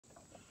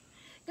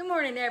Good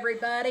morning,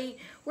 everybody.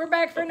 We're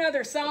back for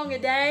another song a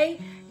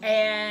day,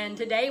 and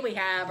today we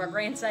have our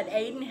grandson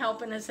Aiden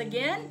helping us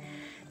again.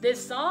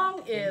 This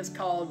song is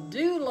called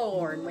Do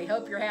Lord. We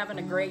hope you're having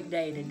a great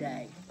day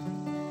today.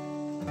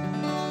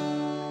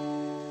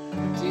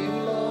 Do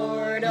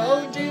Lord,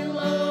 oh do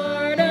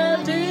Lord,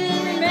 oh do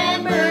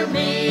remember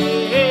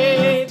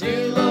me.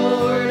 Do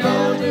Lord,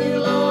 oh do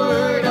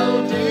Lord,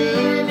 oh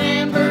do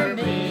remember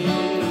me.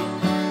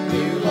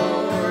 Do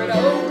Lord,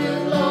 oh do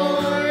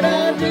Lord,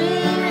 oh do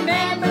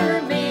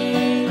remember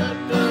me.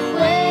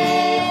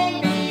 Way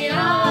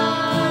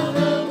beyond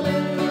the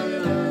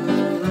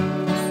blue,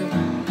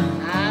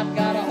 I've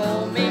got a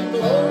home in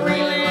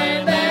glory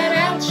land that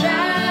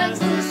outshines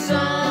the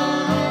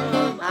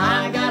sun.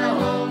 I got a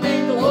home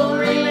in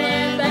glory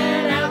land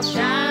that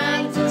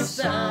outshines the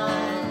sun.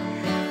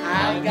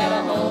 I've got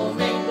a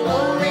home in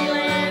glory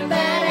land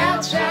that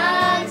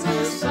outshines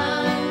the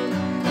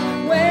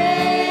sun.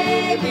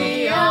 Way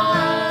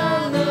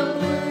beyond the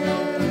blue.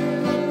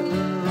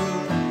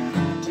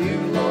 Do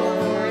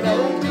Lord,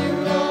 oh do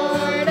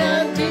Lord,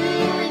 oh do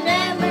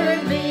remember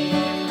me.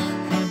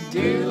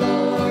 Do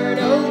Lord,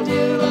 oh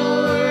do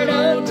Lord,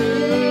 oh do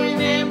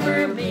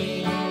remember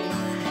me.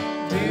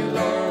 Do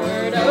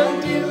Lord,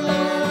 oh do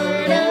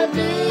Lord, oh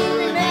do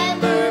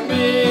remember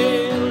me.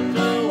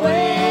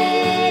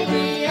 Way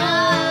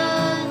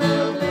beyond the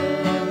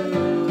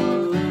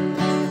blue.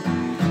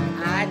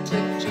 I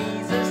took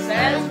Jesus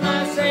as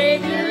my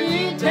Savior,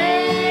 you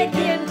take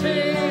him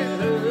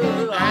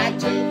too. I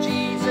took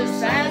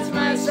Jesus as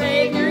my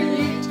Savior,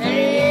 you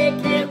take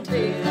him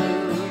too.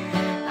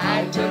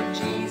 I took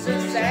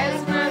Jesus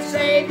as my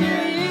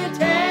Savior, you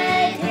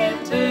take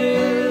him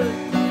too.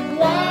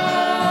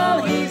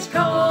 While he's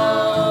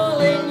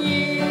calling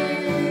you.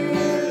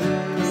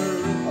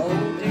 Oh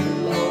do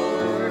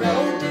Lord,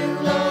 oh do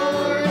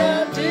Lord,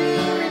 oh do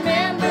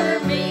remember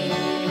me.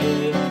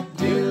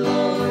 Do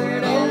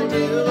Lord, oh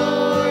do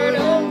Lord,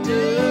 oh do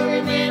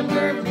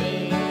remember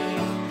me.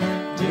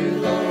 Do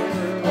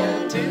Lord,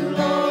 oh do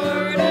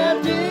Lord,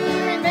 oh do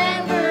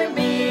remember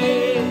me.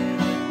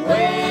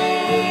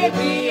 Way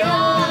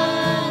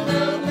beyond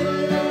the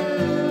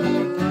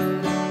blue.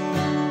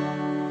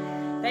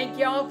 Thank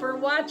y'all for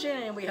watching,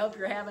 and we hope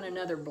you're having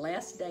another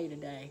blessed day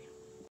today.